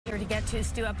Here to get to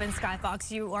Stu up in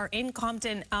Skyfox. You are in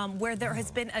Compton, where there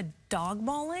has been a dog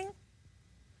mauling.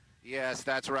 Yes,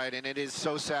 that's right, and it is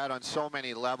so sad on so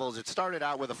many levels. It started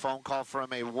out with a phone call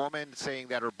from a woman saying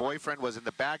that her boyfriend was in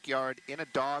the backyard in a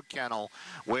dog kennel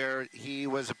where he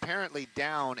was apparently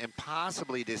down and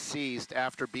possibly deceased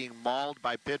after being mauled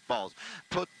by pit bulls.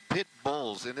 Pit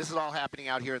bulls, and this is all happening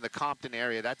out here in the Compton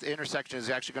area. That intersection is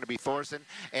actually going to be Thorson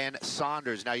and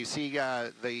Saunders. Now you see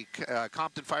the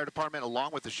Compton Fire Department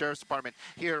along with the Sheriff's Department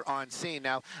here on scene.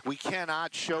 Now we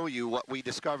cannot show you what we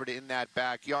discovered in that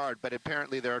backyard, but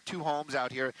apparently there are two homes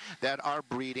out here that are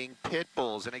breeding pit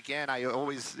bulls. And again, I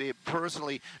always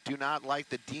personally do not like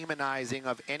the demonizing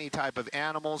of any type of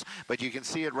animals, but you can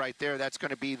see it right there. That's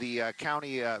going to be the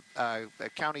county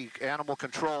animal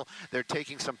control. They're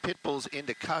taking some pit bulls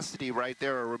into custody right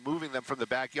there, or removing them from the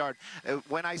backyard.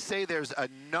 When I say there's a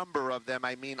number of them,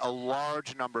 I mean a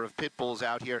large number of pit bulls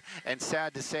out here. And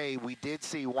sad to say, we did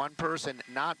see one person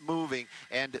not moving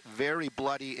and very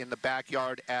bloody in the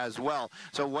backyard as well.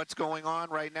 So what's going on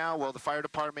right now? Well, the fire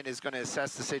department is going to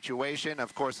assess the situation.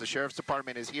 Of course, the sheriff's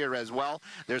department is here as well.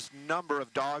 There's a number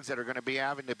of dogs that are going to be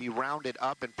having to be rounded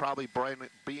up and probably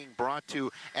being brought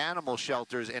to animal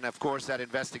shelters. And of course, that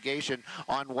investigation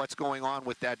on what's going on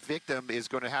with that victim is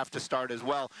going to have to start as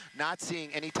well. Not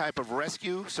seeing any type of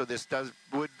rescue, so this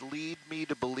would lead me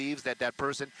to believe that that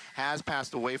person has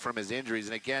passed away from his injuries.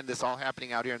 And again, this all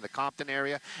happening out here in the Compton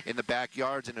area, in the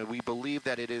backyards, and we believe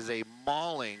that it is a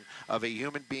mauling of a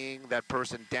human being, that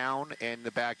person down in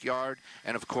the backyard,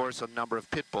 and of course a number of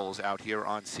pit bulls out here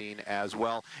on scene as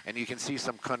well. And you can see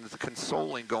some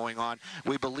consoling going on.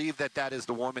 We believe that that is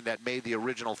the woman that made the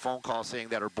original phone call saying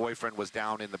that her boyfriend was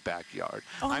down in the backyard.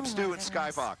 I'm Stu in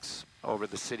Skyfox over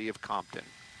the city of Compton.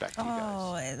 Back to you guys.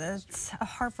 Oh, that's a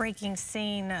heartbreaking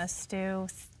scene, Stu.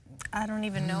 I don't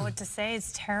even know what to say.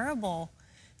 It's terrible,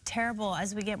 terrible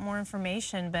as we get more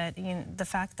information. But you know, the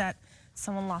fact that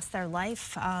someone lost their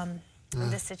life in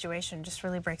this situation just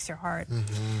really breaks your heart.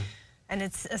 And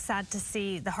it's sad to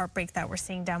see the heartbreak that we're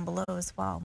seeing down below as well.